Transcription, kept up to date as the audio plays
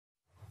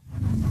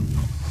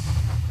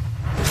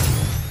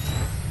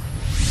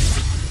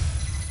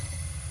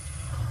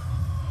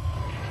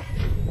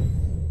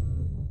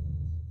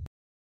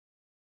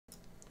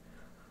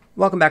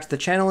Welcome back to the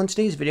channel. In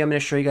today's video, I'm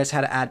going to show you guys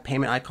how to add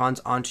payment icons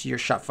onto your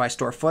Shopify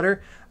store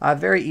footer.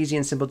 Very easy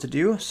and simple to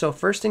do. So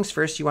first things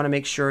first, you want to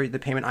make sure the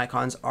payment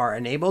icons are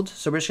enabled.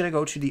 So we're just going to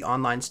go to the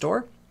online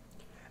store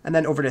and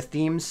then over to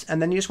themes. And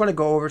then you just want to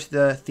go over to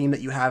the theme that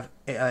you have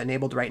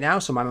enabled right now.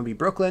 So mine will be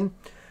Brooklyn.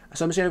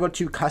 So I'm just going to go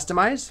to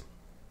customize.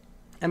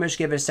 I'm going to just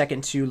give it a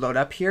second to load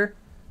up here.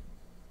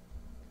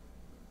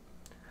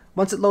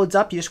 Once it loads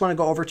up, you just want to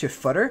go over to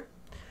footer.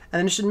 And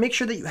then just make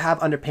sure that you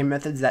have under payment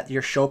methods that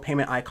your show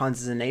payment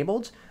icons is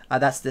enabled.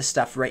 That's this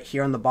stuff right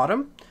here on the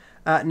bottom.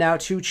 Now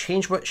to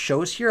change what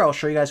shows here, I'll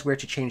show you guys where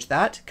to change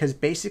that, because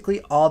basically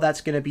all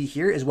that's going to be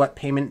here is what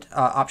payment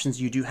options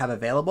you do have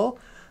available.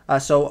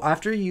 So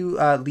after you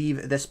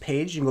leave this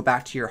page, you can go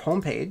back to your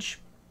home page.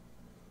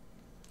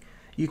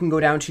 You can go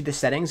down to the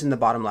settings in the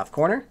bottom left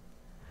corner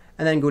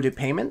and then go to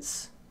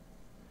payments.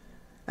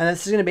 And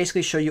this is going to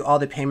basically show you all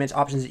the payment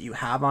options that you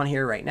have on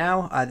here right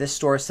now. This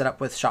store is set up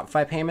with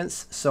Shopify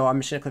payments. So I'm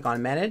just going to click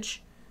on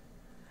manage.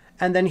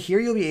 And then here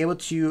you'll be able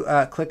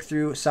to click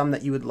through some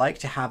that you would like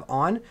to have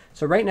on.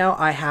 So right now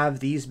I have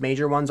these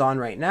major ones on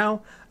right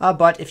now.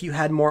 But if you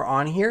had more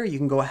on here, you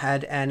can go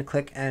ahead and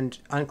click and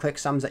unclick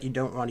some that you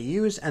don't want to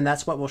use. And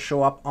that's what will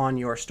show up on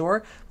your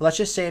store. Let's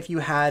just say if you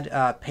had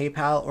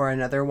PayPal or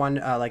another one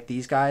like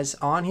these guys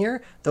on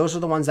here, those are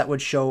the ones that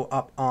would show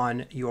up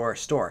on your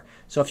store.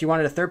 So if you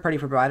wanted a third-party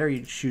provider,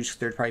 you choose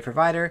third-party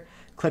provider,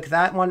 click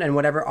that one, and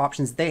whatever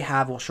options they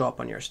have will show up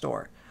on your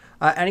store.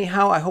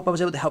 Anyhow, I hope I was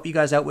able to help you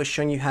guys out with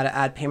showing you how to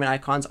add payment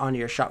icons onto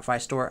your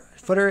Shopify store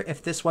footer.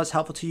 If this was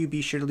helpful to you,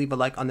 be sure to leave a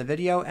like on the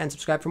video and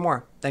subscribe for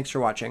more. Thanks for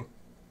watching.